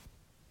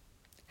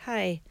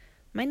Hi,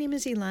 my name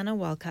is Elana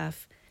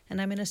Wolkoff,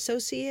 and I'm an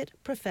associate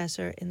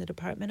professor in the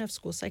Department of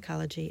School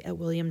Psychology at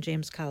William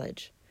James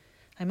College.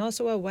 I'm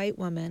also a white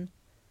woman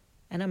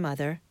and a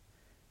mother,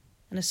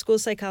 and a school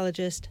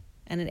psychologist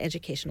and an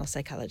educational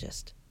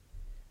psychologist.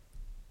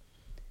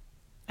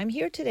 I'm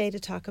here today to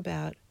talk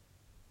about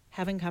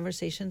having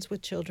conversations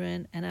with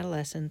children and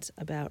adolescents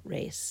about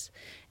race.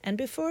 And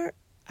before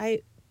I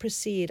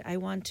proceed, I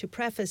want to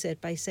preface it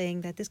by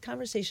saying that this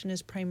conversation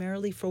is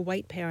primarily for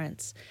white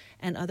parents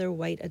and other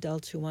white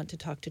adults who want to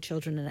talk to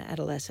children and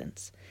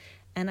adolescents.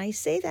 And I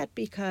say that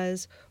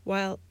because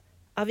while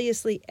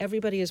obviously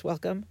everybody is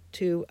welcome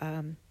to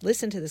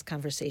listen to this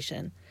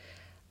conversation,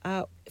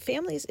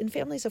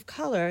 families of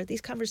color,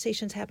 these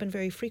conversations happen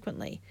very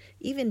frequently,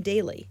 even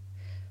daily,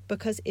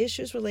 because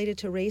issues related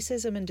to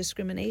racism and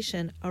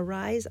discrimination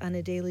arise on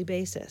a daily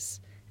basis,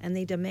 and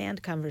they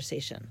demand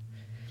conversation.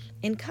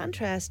 In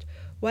contrast,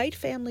 white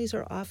families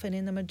are often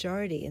in the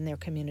majority in their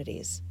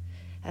communities.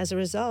 As a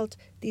result,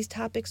 these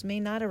topics may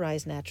not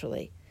arise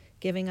naturally,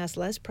 giving us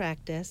less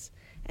practice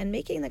and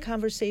making the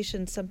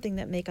conversation something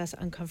that makes us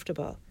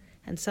uncomfortable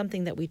and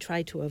something that we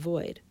try to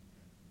avoid.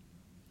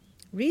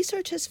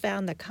 Research has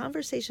found that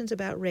conversations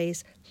about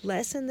race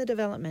lessen the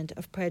development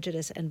of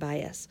prejudice and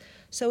bias,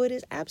 so it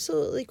is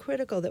absolutely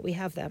critical that we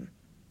have them.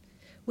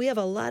 We have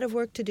a lot of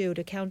work to do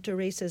to counter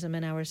racism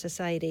in our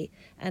society,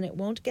 and it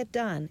won't get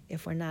done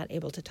if we're not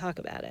able to talk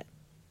about it.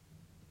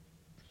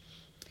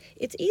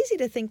 It's easy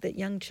to think that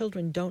young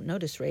children don't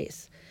notice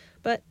race,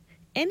 but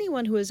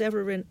anyone who has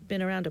ever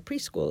been around a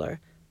preschooler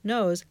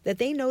knows that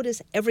they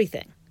notice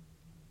everything.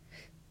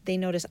 They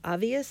notice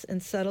obvious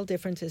and subtle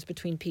differences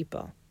between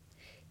people.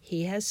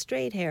 He has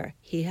straight hair,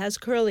 he has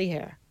curly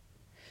hair.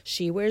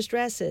 She wears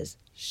dresses,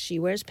 she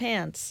wears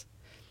pants.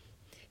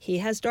 He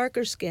has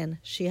darker skin,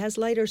 she has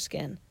lighter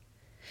skin.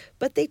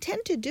 But they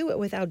tend to do it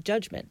without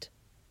judgment.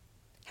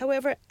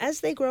 However,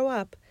 as they grow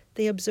up,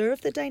 they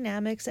observe the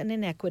dynamics and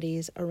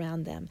inequities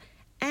around them.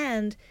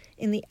 And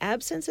in the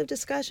absence of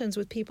discussions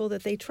with people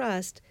that they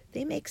trust,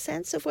 they make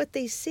sense of what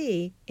they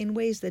see in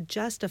ways that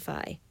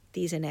justify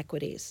these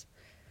inequities.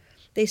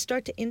 They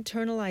start to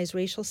internalize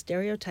racial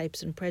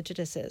stereotypes and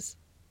prejudices,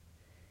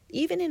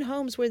 even in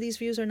homes where these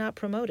views are not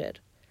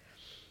promoted.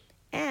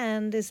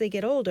 And as they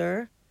get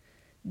older,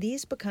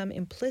 these become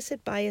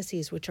implicit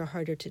biases which are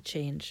harder to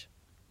change.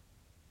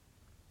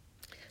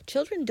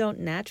 Children don't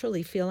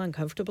naturally feel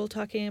uncomfortable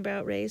talking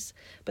about race,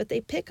 but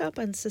they pick up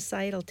on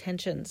societal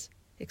tensions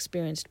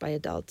experienced by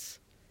adults.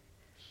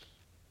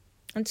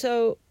 And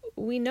so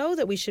we know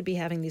that we should be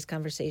having these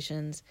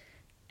conversations,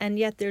 and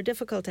yet they're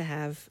difficult to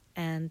have,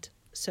 and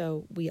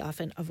so we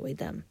often avoid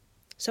them.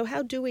 So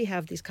how do we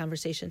have these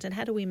conversations, and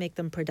how do we make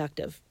them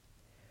productive?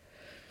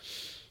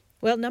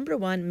 Well, number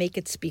one, make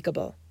it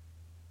speakable.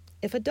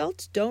 If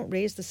adults don't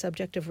raise the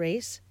subject of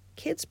race,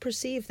 kids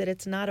perceive that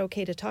it's not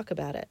okay to talk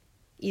about it.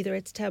 Either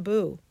it's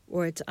taboo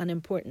or it's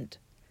unimportant.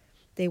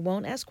 They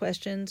won't ask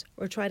questions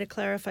or try to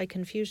clarify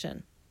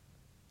confusion.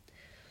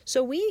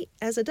 So we,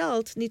 as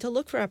adults, need to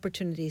look for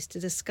opportunities to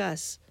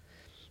discuss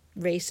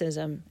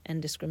racism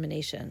and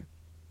discrimination.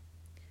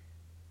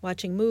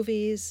 Watching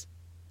movies,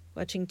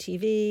 watching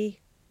TV,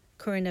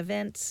 current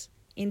events,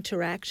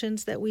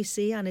 interactions that we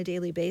see on a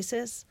daily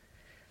basis.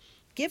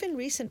 Given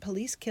recent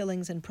police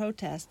killings and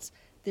protests,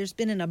 there's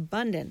been an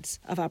abundance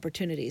of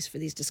opportunities for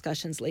these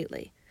discussions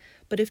lately.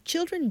 But if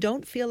children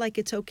don't feel like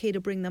it's okay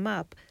to bring them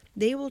up,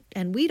 they will,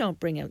 and we don't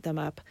bring them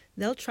up,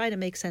 they'll try to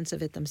make sense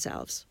of it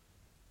themselves.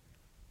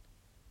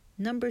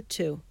 Number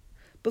two,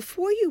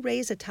 before you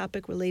raise a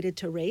topic related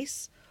to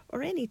race,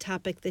 or any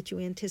topic that you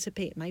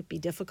anticipate might be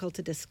difficult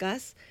to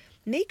discuss,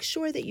 make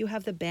sure that you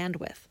have the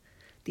bandwidth,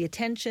 the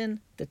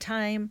attention, the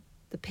time,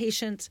 the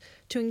patience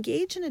to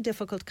engage in a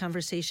difficult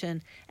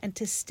conversation and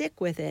to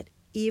stick with it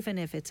even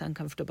if it's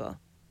uncomfortable.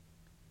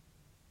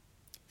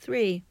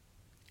 3,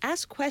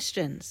 ask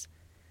questions.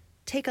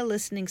 Take a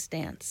listening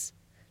stance.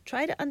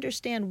 Try to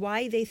understand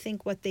why they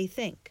think what they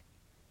think.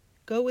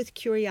 Go with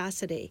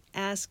curiosity.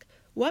 Ask,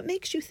 what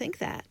makes you think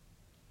that?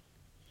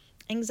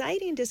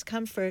 Anxiety and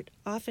discomfort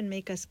often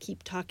make us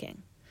keep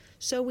talking,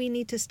 so we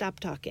need to stop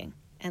talking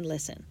and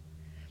listen.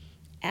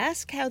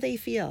 Ask how they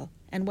feel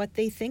and what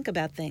they think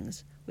about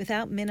things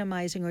without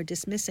minimizing or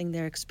dismissing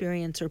their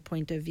experience or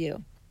point of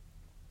view.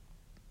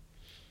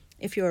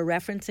 If you're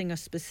referencing a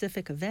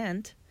specific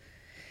event,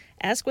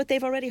 ask what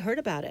they've already heard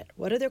about it.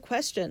 What are their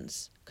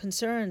questions,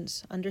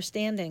 concerns,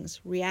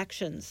 understandings,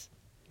 reactions?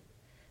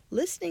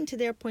 Listening to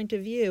their point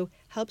of view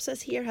helps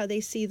us hear how they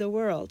see the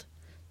world,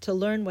 to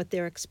learn what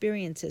their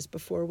experience is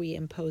before we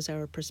impose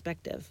our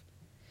perspective.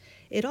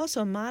 It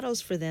also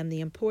models for them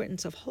the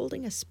importance of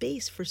holding a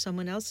space for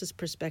someone else's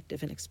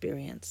perspective and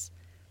experience.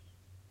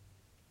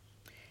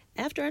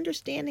 After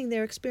understanding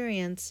their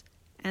experience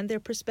and their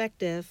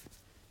perspective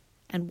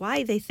and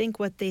why they think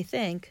what they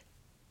think,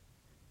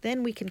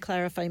 then we can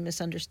clarify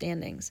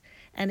misunderstandings,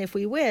 and if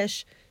we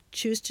wish,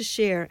 choose to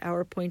share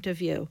our point of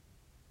view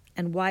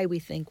and why we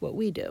think what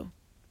we do.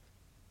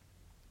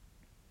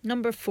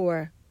 Number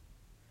 4,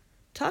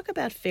 Talk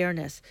about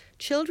fairness.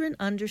 Children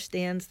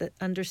understand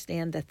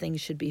that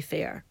things should be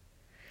fair.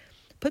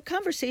 Put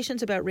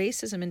conversations about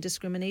racism and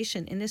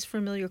discrimination in this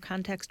familiar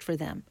context for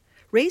them.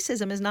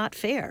 Racism is not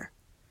fair.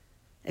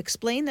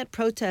 Explain that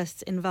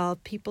protests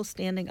involve people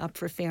standing up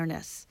for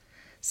fairness,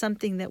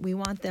 something that we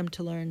want them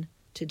to learn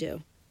to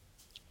do.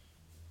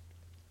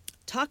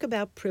 Talk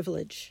about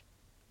privilege.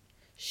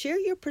 Share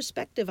your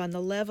perspective on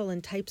the level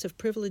and types of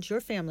privilege your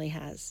family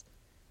has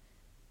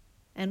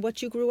and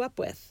what you grew up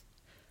with.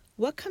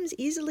 What comes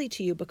easily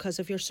to you because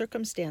of your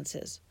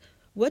circumstances?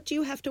 What do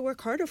you have to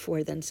work harder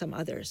for than some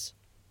others?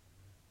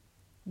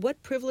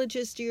 What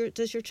privileges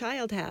does your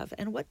child have,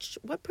 and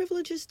what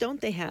privileges don't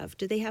they have?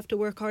 Do they have to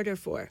work harder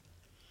for?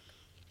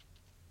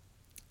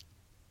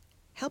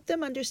 Help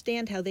them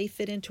understand how they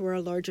fit into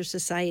our larger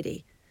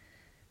society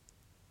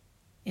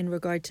in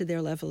regard to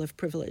their level of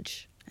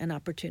privilege and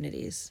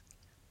opportunities.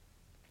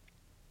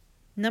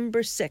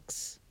 Number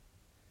 6,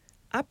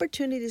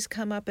 opportunities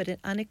come up at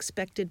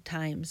unexpected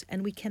times,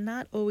 and we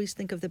cannot always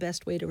think of the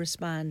best way to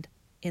respond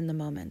in the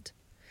moment.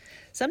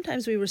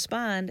 Sometimes we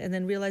respond and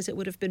then realize it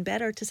would have been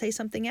better to say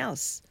something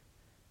else.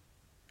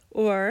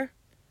 Or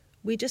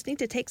we just need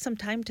to take some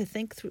time to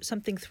think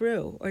something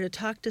through, or to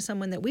talk to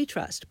someone that we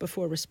trust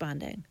before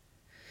responding.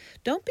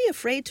 Don't be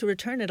afraid to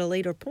return at a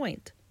later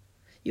point.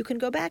 You can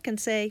go back and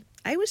say,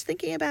 I was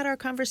thinking about our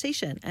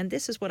conversation, and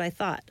this is what I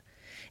thought.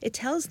 It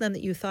tells them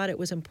that you thought it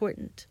was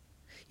important.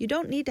 You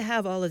don't need to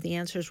have all of the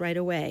answers right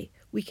away.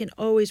 We can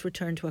always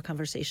return to a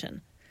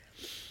conversation.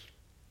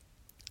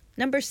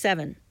 Number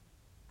 7,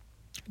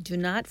 do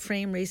not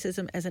frame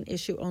racism as an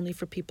issue only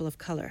for people of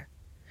color.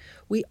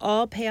 We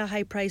all pay a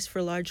high price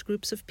for large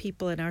groups of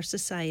people in our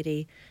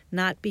society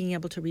not being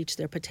able to reach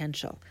their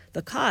potential.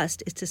 The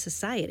cost is to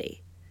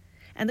society.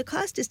 And the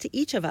cost is to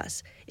each of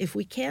us if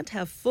we can't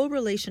have full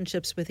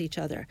relationships with each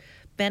other,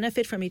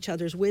 benefit from each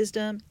other's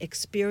wisdom,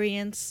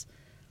 experience,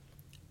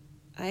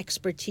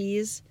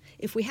 expertise,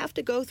 if we have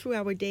to go through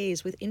our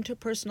days with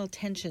interpersonal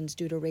tensions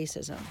due to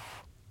racism.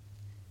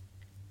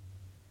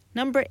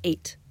 Number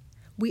 8,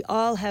 we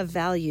all have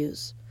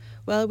values.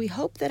 While we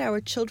hope that our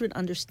children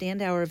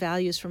understand our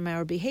values from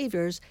our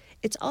behaviors,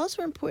 it's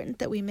also important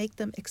that we make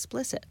them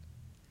explicit.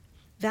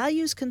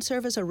 Values can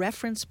serve as a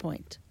reference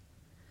point.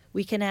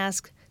 We can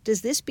ask,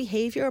 does this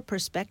behavior or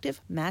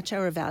perspective match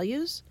our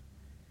values?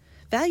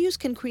 Values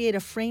can create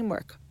a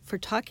framework for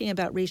talking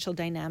about racial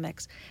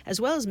dynamics, as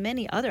well as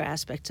many other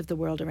aspects of the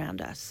world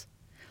around us.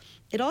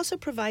 It also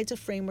provides a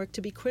framework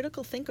to be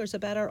critical thinkers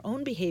about our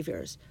own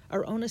behaviors,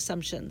 our own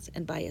assumptions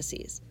and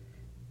biases.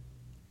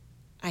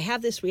 I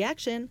have this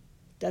reaction.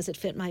 Does it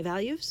fit my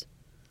values?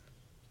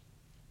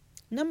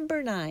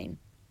 Number 9,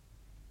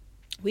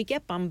 we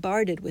get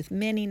bombarded with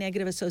many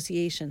negative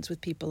associations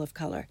with people of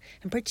color,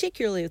 and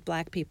particularly with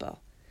Black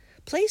people.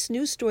 Place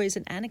news stories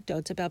and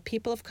anecdotes about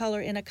people of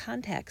color in a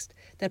context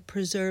that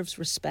preserves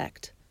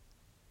respect.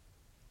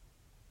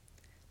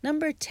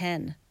 Number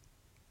 10,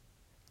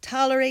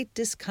 tolerate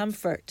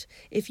discomfort.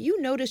 If you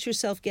notice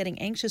yourself getting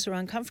anxious or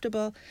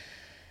uncomfortable,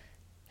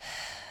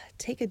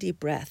 take a deep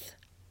breath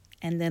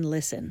and then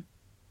listen.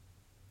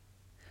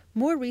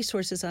 More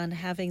resources on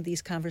having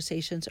these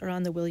conversations are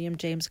on the William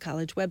James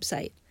College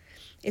website.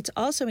 It's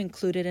also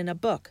included in a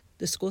book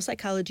the school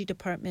psychology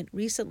department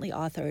recently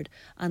authored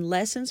on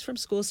lessons from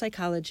school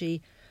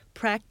psychology,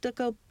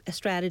 practical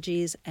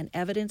strategies, and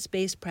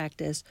evidence-based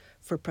practice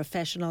for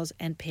professionals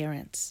and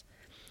parents.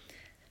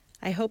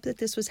 I hope that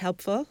this was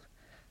helpful.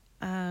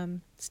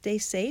 Stay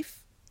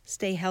safe,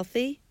 stay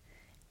healthy,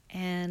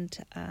 and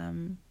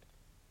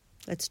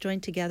let's join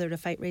together to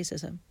fight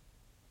racism.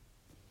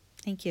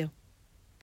 Thank you.